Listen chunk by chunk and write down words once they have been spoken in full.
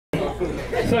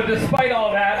So despite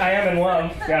all that, I am in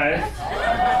love, guys.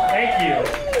 Thank you.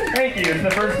 Thank you. It's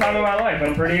the first time in my life.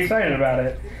 I'm pretty excited about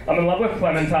it. I'm in love with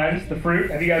clementines, the fruit.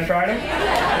 Have you guys tried them?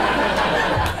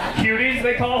 Cuties,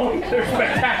 they call them. They're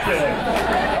spectacular.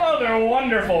 Oh, they're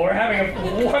wonderful. We're having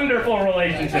a wonderful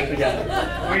relationship together.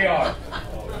 We are.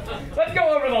 Let's go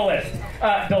over the list.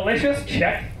 Delicious,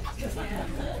 check.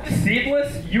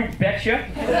 Seedless, you betcha.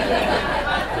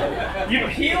 You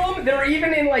peel them, they're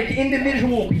even in like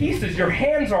individual pieces. Your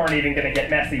hands aren't even gonna get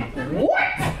messy.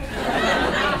 What?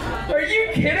 Are you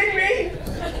kidding me?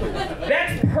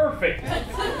 That's perfect.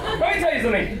 Let me tell you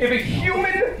something. If a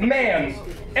human man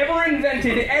ever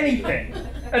invented anything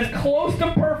as close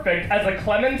to perfect as a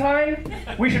clementine,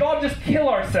 we should all just kill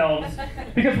ourselves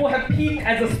because we'll have peaked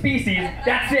as a species.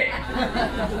 That's it.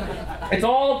 It's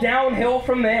all downhill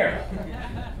from there.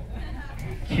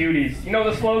 Cuties. You know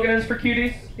what the slogan is for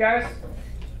Cuties, guys?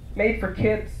 Made for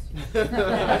kids.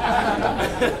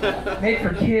 Made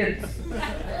for kids.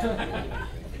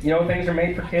 You know what things are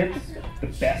made for kids? The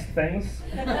best things.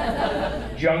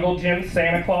 Jungle Gym,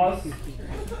 Santa Claus.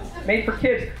 Made for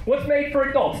kids. What's made for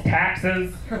adults?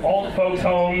 Taxes, old folks'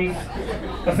 homes,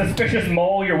 a suspicious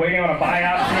mole you're waiting on a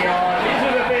biopsy on. These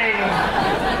are the things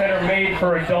that are made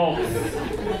for adults.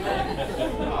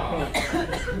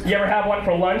 You ever have one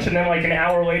for lunch and then like an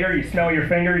hour later you smell your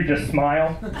finger, you just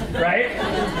smile, right?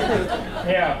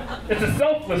 Yeah, it's a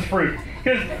selfless fruit.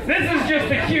 Because this is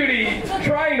just a cutie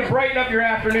trying to brighten up your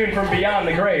afternoon from beyond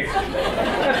the grave.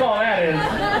 That's all that is.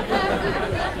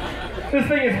 This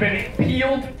thing has been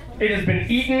peeled, it has been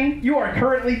eaten, you are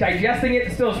currently digesting it,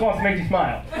 it still just wants to make you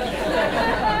smile.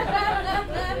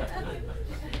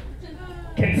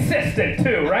 Consistent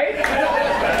too, right?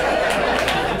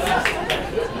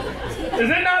 Is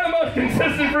it not the most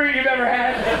consistent fruit you've ever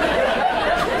had?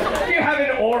 You have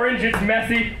an orange, it's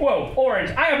messy. Whoa, orange.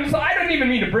 I don't even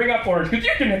mean to bring up orange, because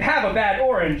you can have a bad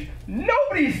orange.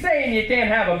 Nobody's saying you can't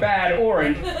have a bad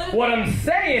orange. What I'm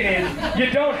saying is, you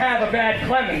don't have a bad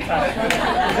clementine.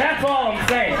 That's all I'm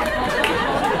saying.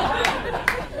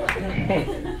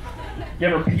 You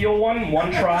ever peel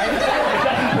one try? It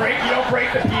doesn't break, you don't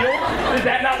break the peel? Is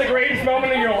that not the greatest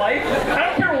moment in your life? I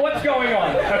don't care what's going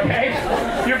on, okay?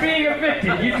 You're being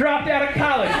evicted, you dropped out of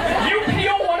college. You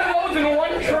peel one of those in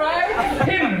one try?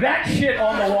 Pin that shit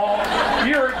on the wall.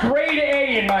 You're grade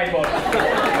A in my book.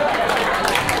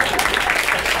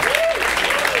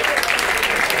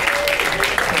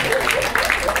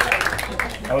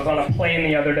 I was on a plane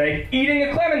the other day eating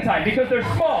a clementine because they're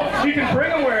small. You can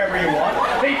bring them wherever you want.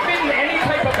 They fit in any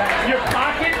type of bag. Your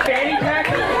pocket, fanny packs.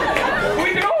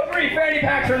 We can all agree fanny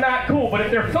packs are not cool, but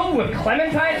if they're filled with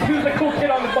clementines, who's the cool kid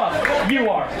on the bus? You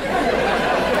are.